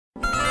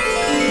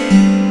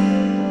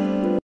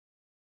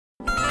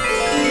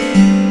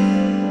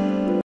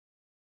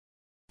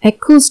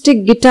acoustic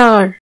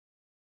guitar,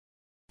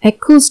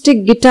 acoustic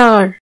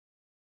guitar.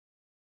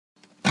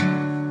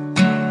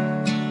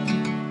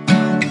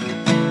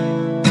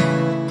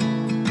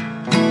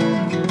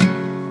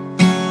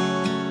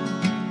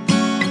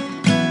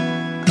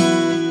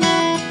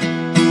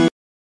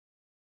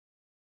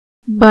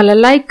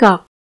 Balalaika,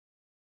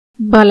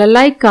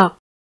 balalaika.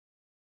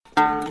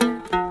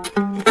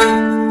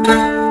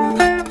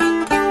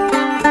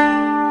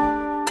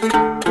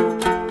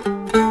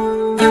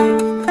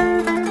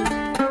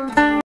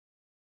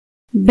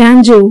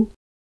 Banjo,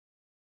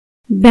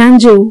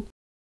 banjo.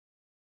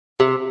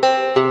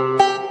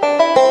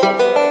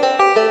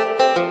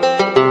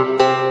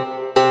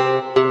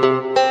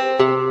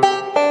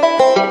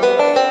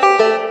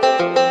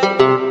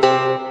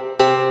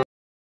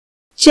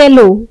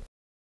 Cello,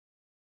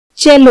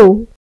 cello.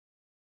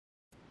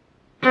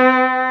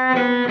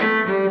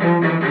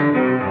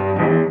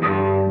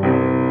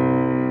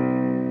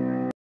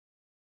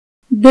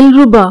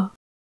 Dilruba,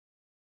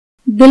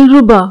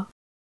 dilruba.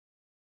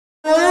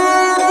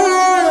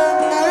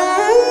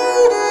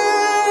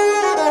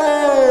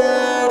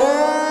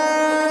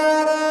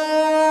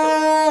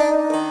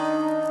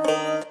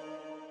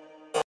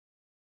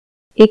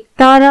 एक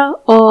तारा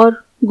और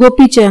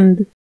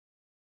गोपीचंद,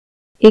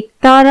 एक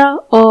तारा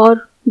और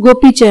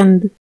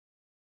Gopichand.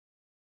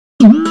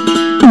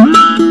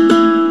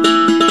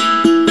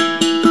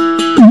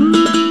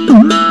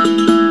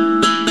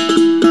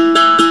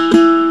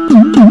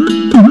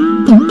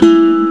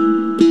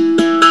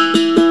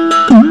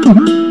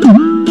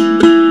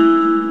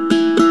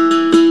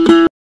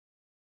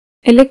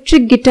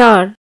 Electric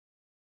guitar,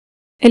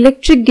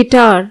 electric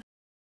guitar.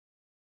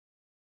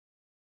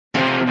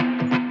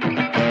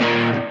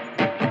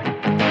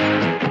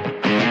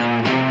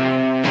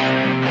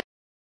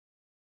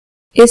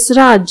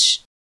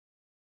 Israj,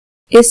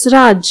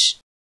 israj.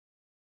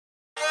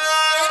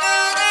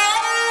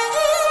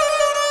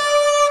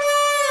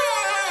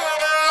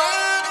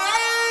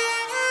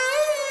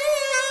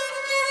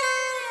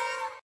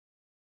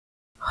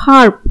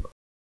 Harp,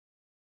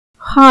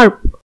 harp.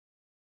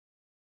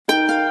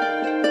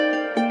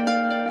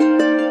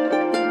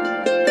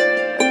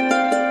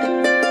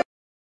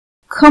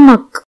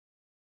 Khamak,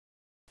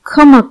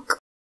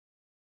 khamak.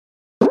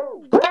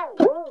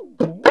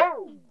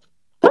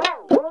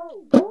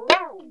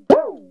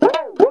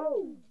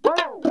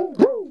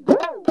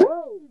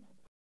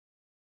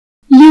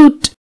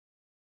 Lute,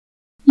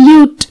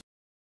 lute.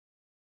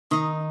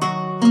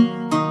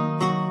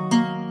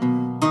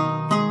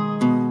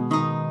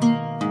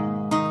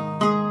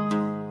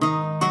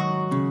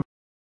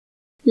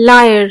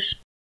 Lyre,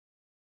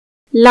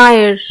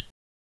 lyre.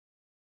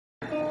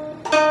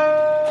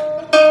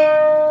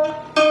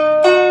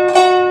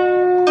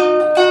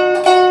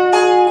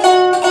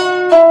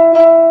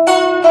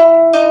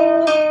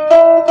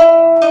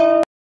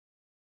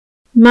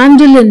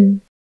 Mandolin,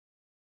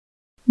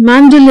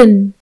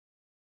 mandolin.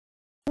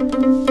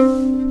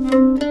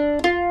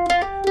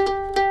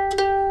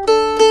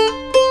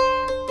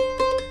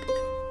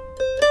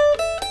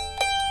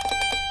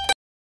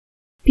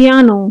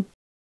 Piano,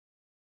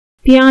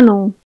 piano.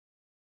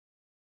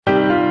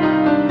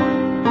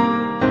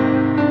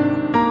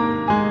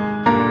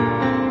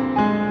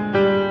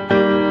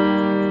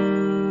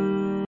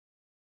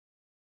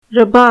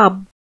 Rabab,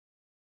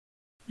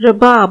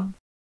 rabab.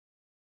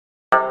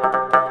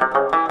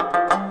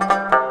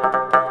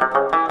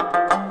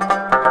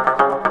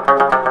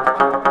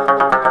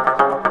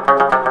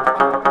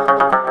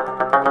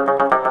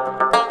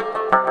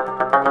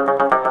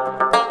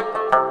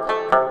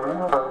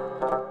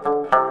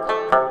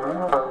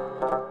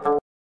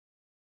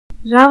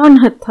 Ravan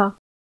हत्था,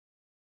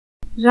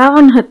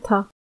 रावण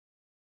हत्था.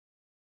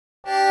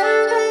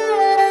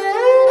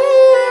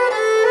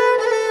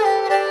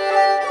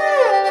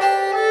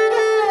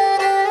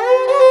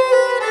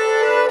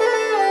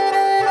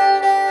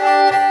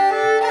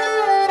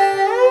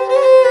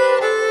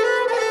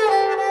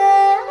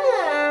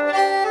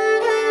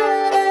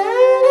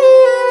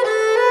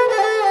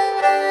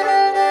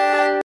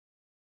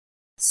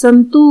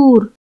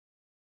 संतूर,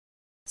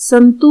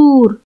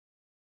 संतूर.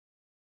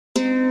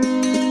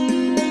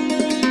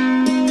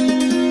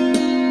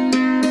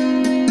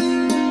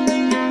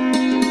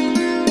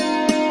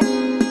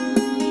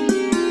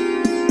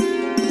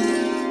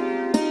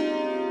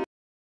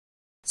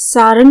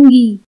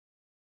 सारंगी,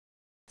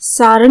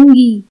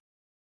 सारंगी.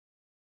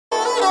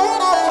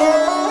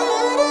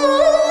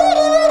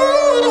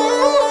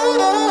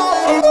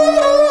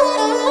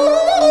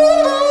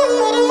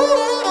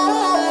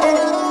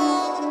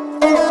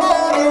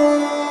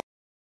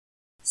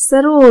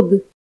 Sarod,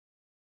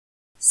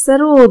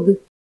 sarod.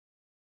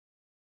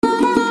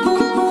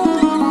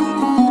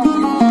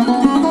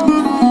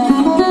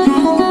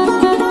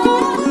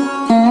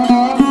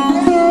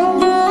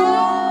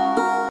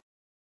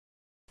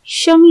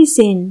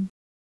 Shamisen,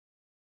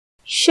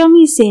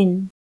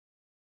 shamisen.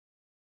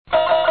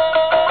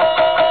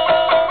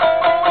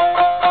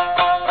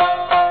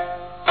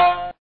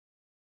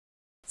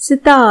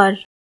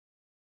 Sitar,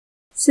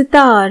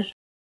 sitar.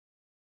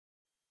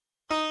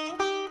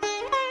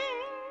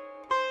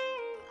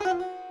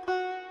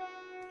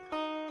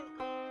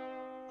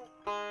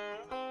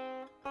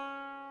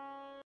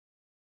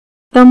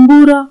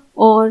 तंबूरा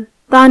और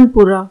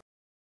तानपुरा,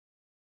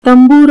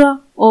 तंबूरा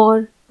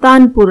और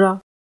tanpura.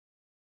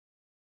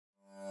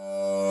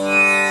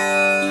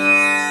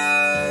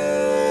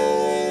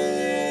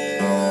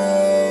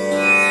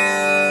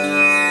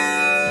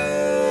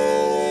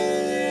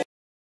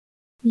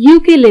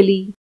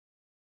 Ukulele,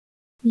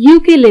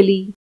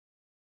 ukulele.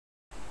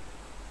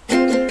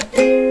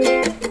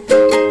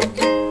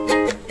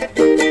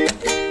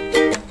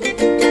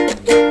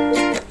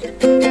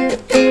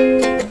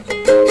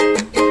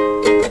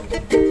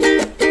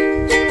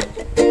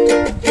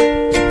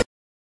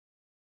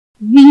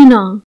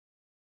 वीणा,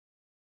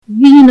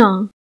 वीणा।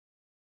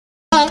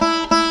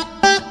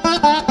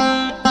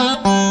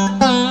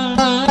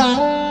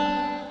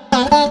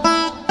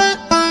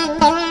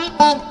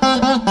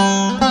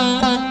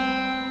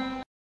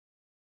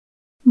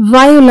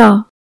 Voila,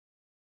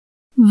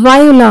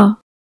 voila.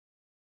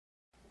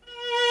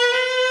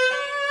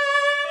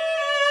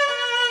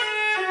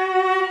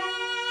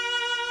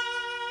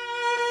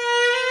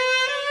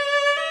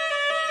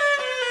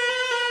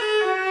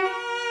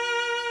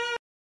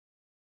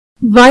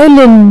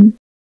 Violin,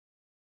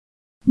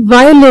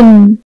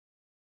 violin.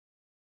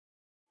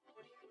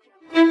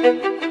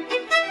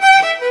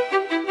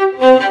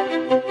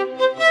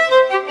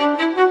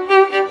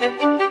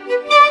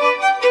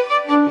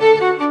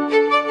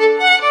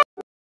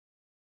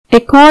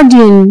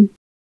 accordion,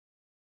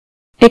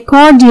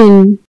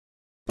 accordion।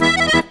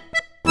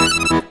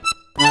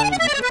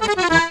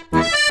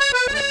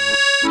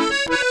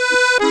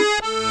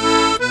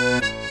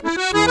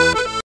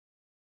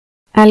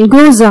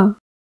 algoza,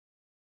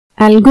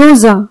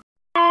 algoza।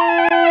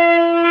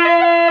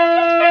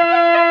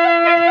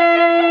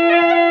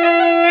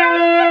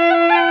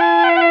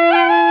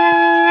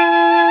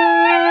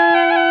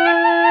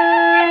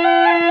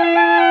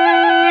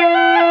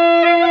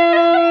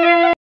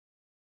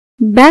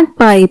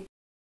 bagpipe,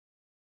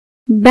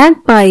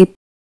 bagpipe।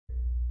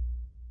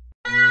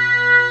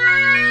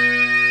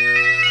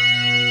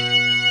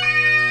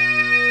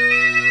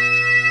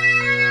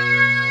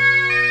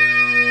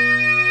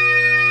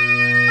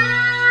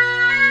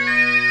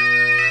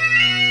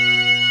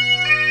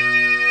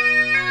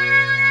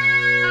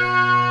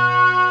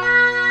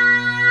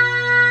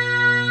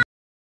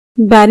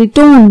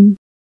 baritone,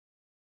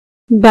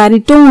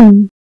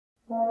 baritone।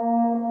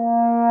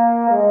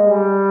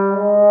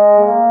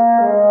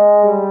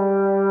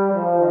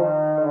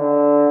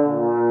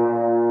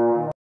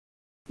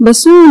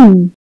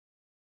 bassoon,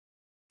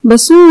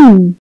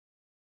 bassoon।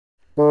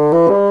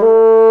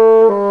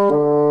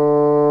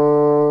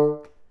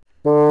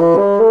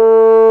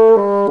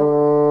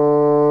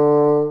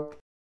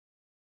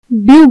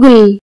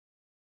 bugle,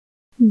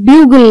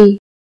 bugle।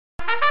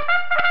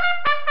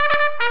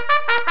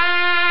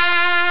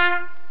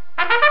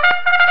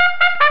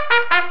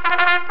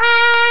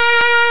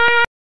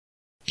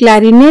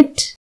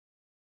 clarinet,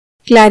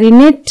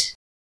 clarinet।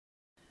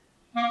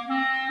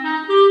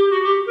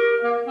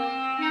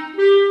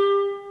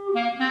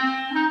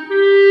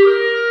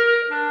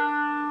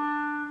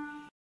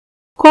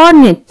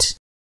 cornet,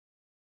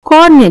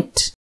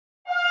 cornet।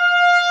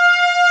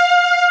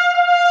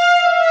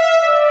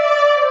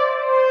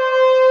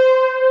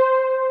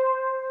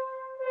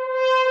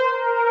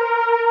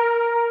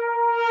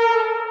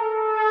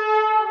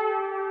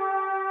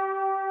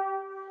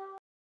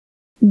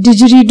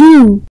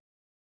 didgeridoo,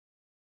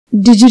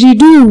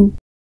 didgeridoo।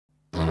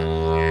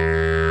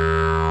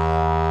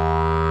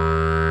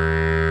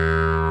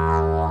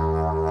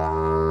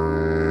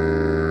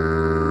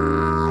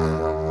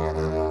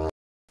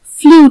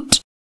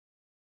 flute,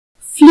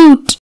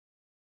 flute।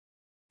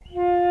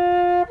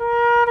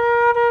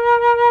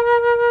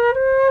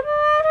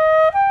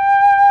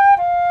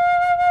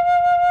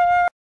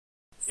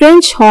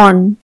 French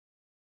horn,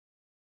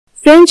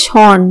 French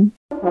horn।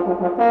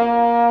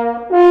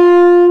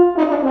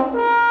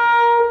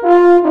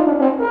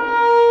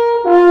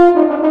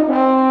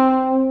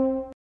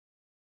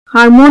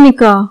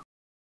 harmonica,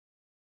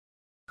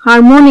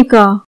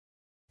 harmonica।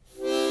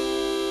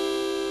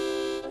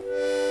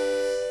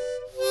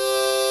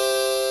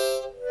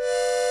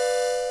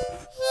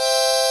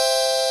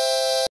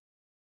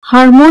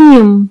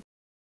 harmonium,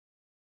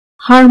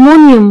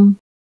 harmonium।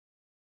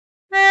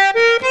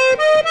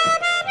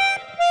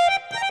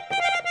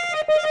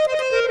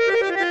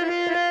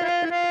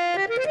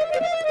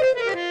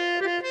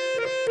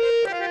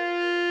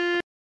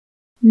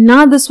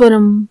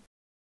 Nadaswaram,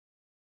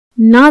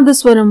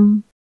 nadaswaram.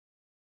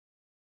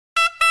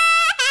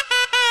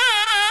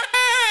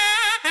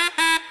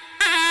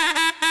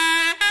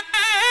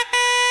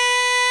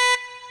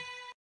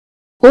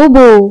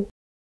 ओबो,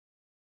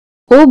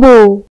 ओबो।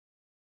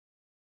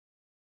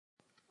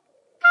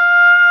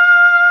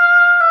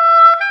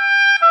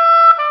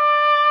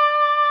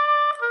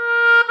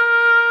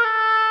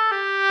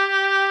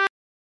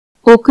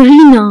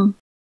 ocarina,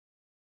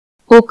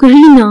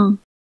 ocarina।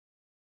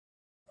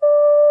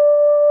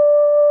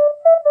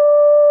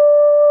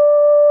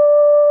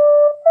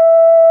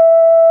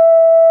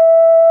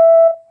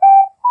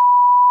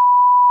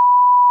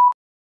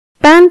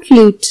 pan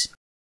flute,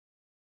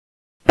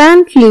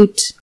 pan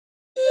flute,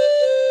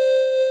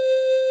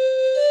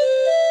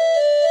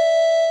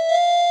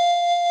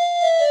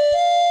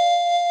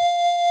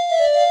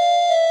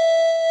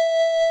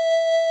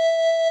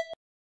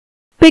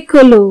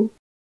 piccolo,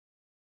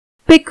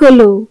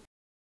 piccolo,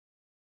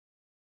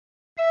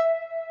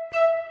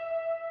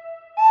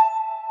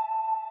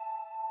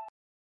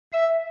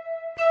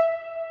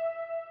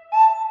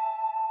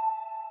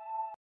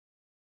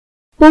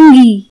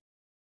 pungi,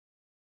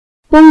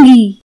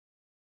 pungi,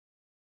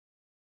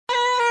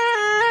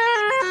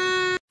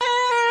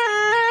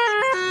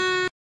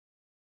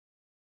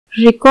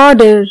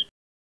 recorder,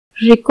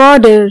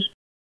 recorder,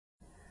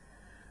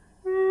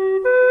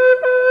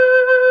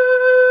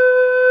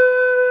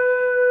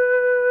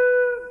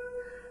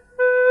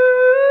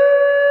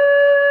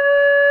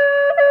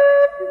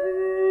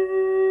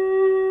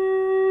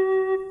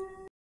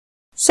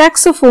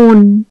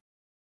 saxophone,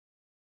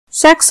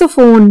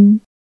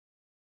 saxophone,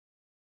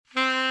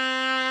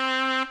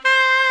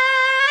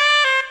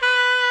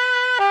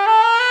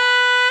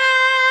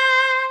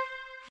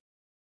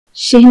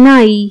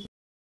 shehnai,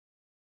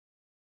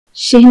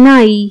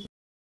 shehnai,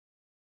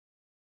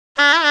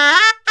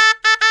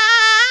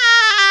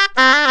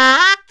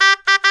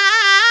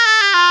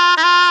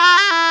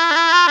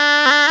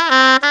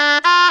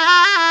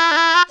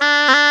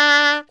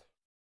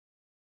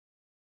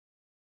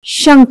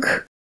 shank,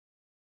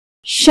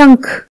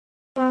 shank,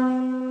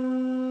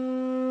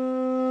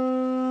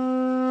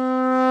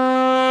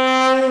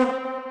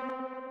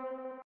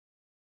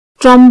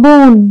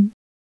 trombone,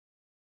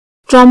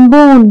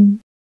 trombone,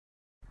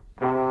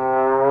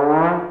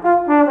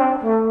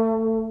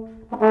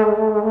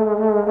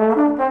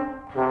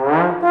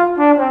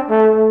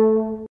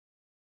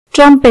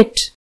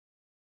 trumpet,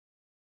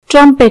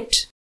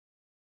 trumpet,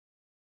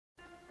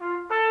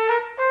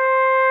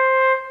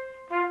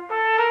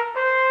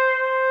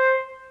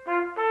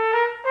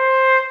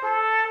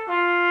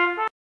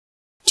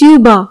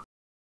 tuba,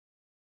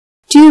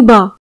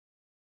 tuba,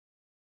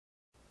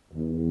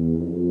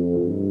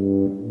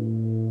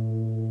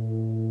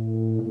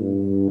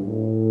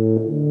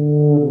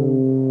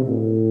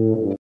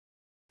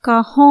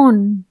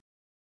 cajon,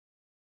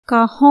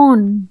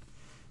 cajon,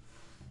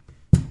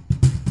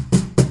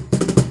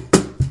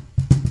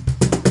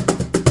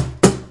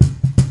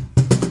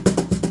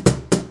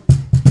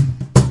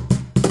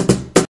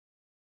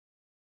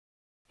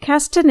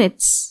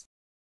 castanets,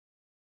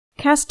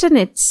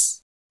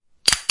 castanets,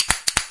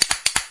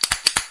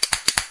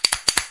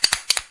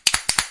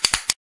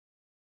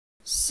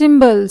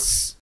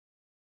 cymbals,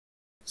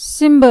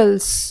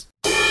 cymbals,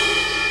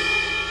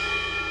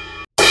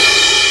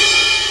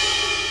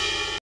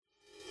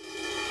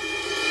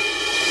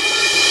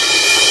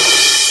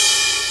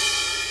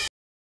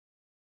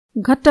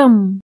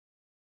 ghatam,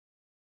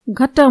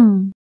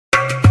 ghatam,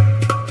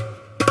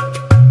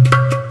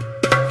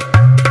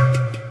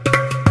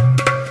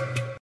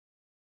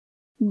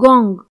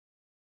 gong,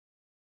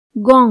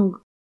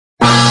 gong,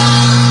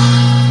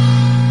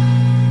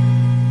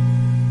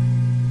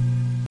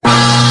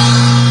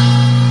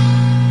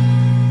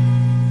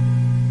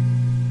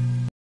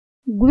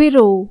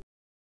 guiro,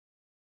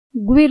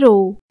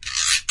 guiro,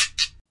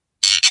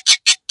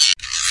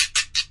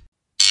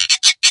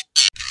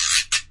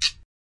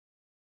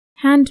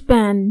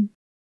 handpan,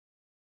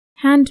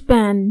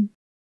 handpan,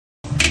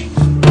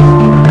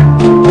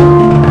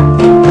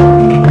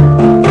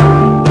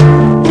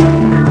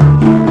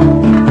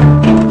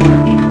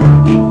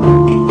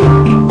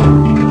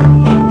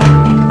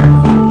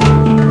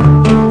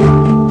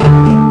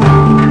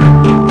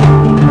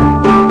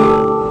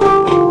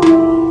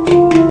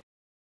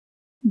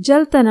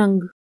 जल तरंग,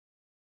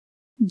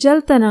 जल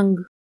तरंग,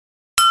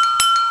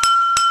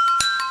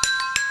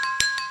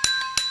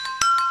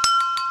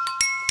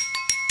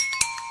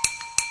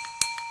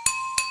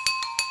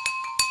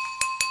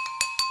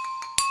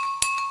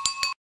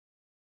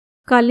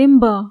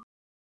 कालिम्बा,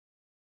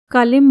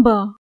 कालिम्बा,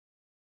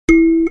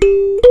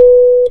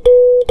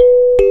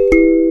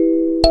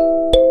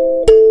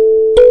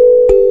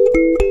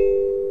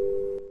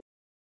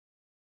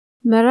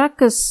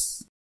 maracas,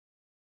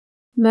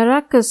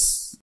 maracas,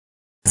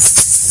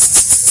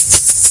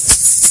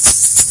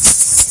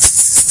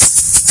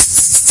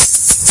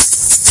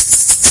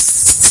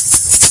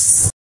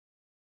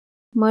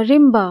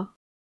 marimba,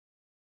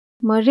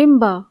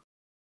 marimba,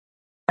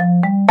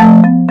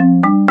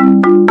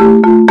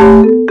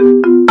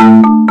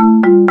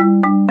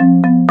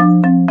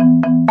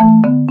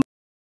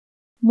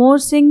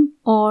 morsing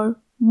or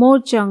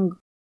morchang,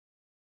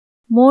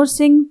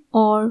 morsing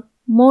or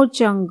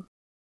morchang,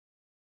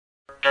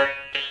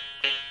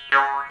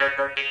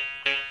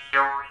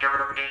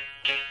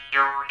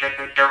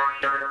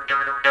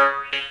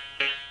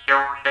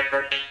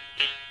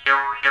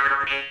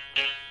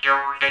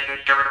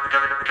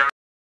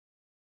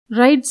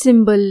 right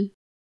cymbal,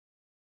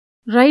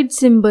 right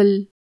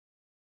cymbal,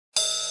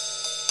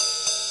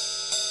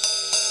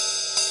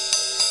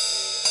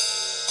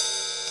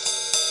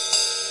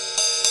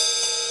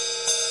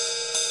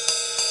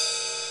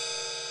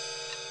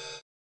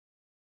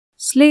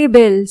 sleigh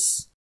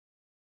bells,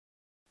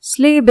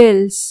 sleigh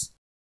bells,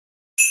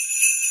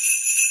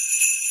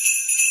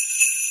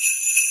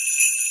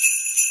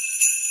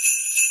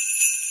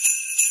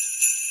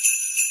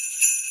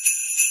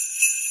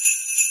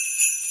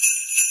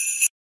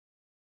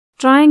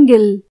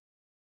 triangle,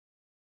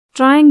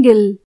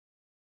 triangle,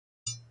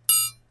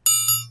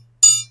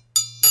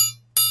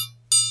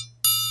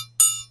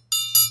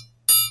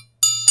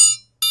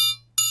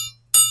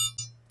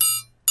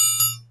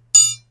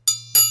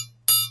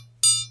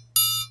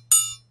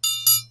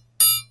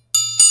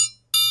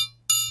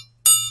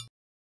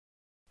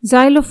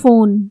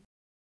 xylophone,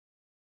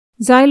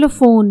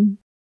 xylophone,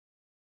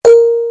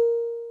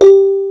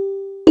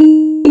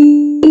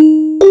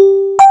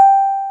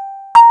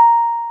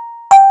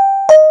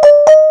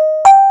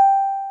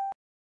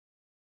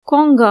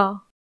 conga,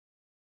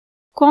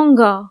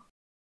 conga,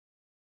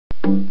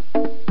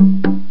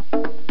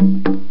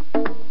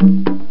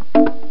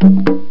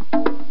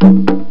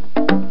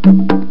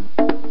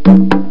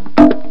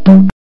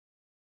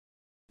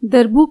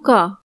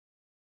 darbuka,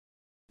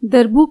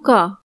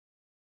 darbuka,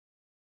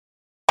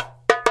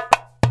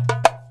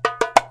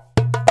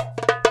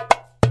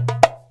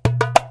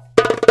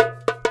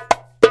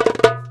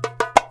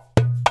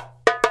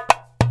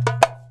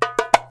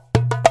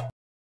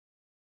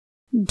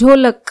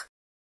 ढोलक,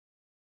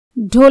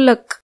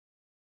 ढोलक,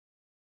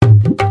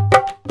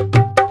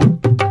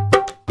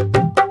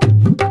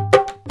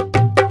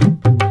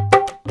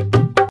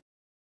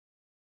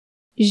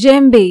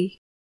 djembe,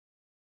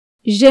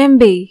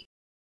 djembe,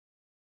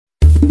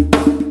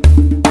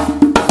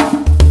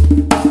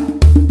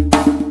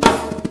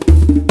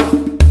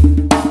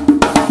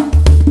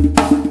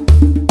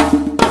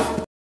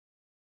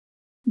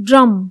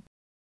 drum,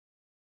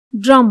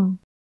 drum,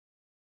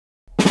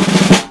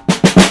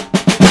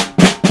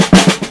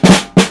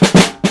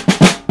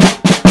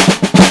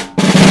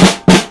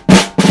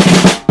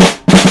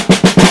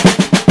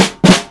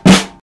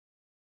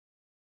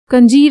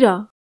 kanjira,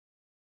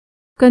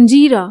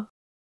 kanjira,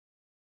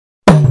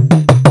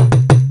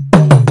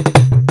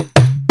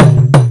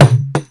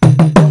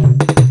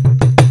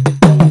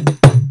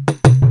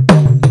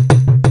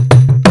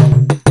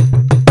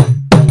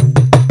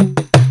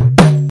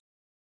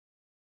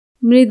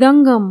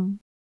 mridangam,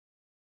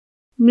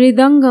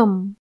 mridangam,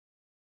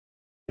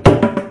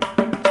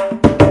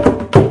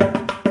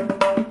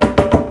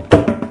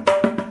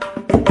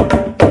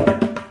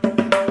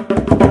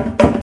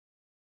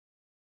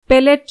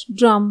 pellet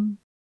drum,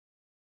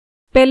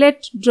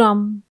 pellet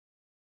drum,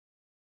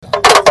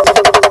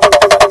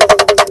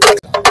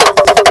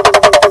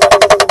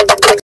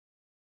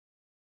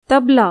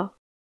 tabla,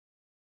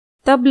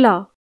 tabla,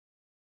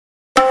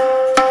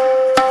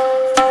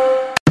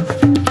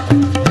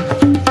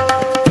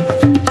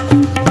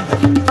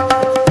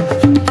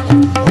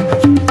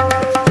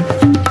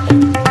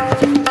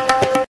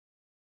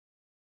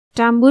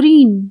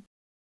 tambourine,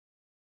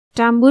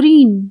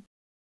 tambourine,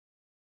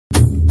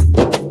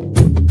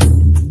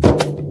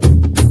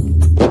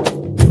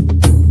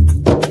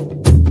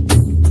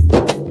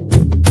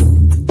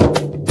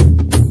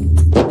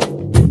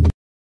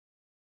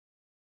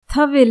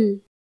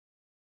 thawil,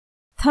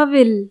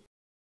 thawil,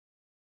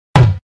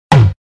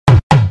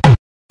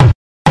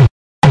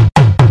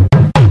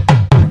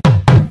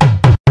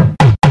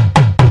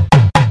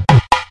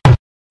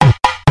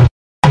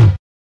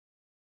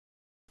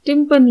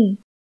 timpani,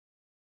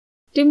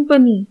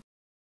 timpani,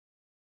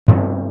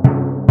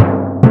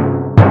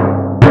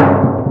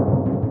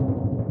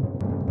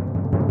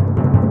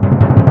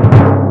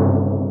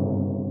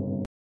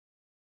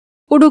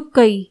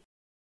 udukkai,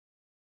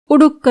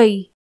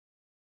 udukkai,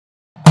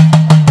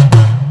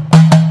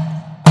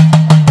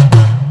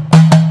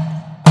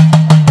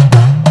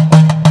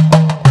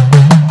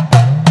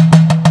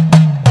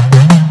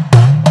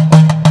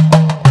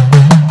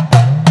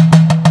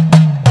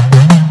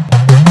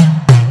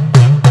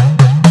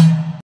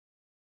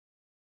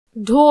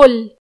 ढोल,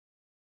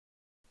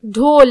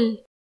 ढोल.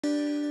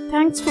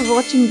 Thanks for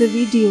watching the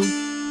video.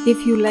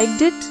 If you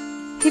liked it,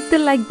 hit the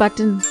like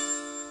button.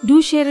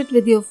 Do share it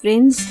with your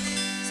friends.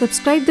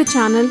 Subscribe the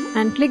channel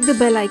and click the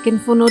bell icon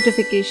for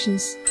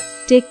notifications.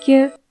 Take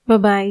care.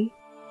 Bye-bye.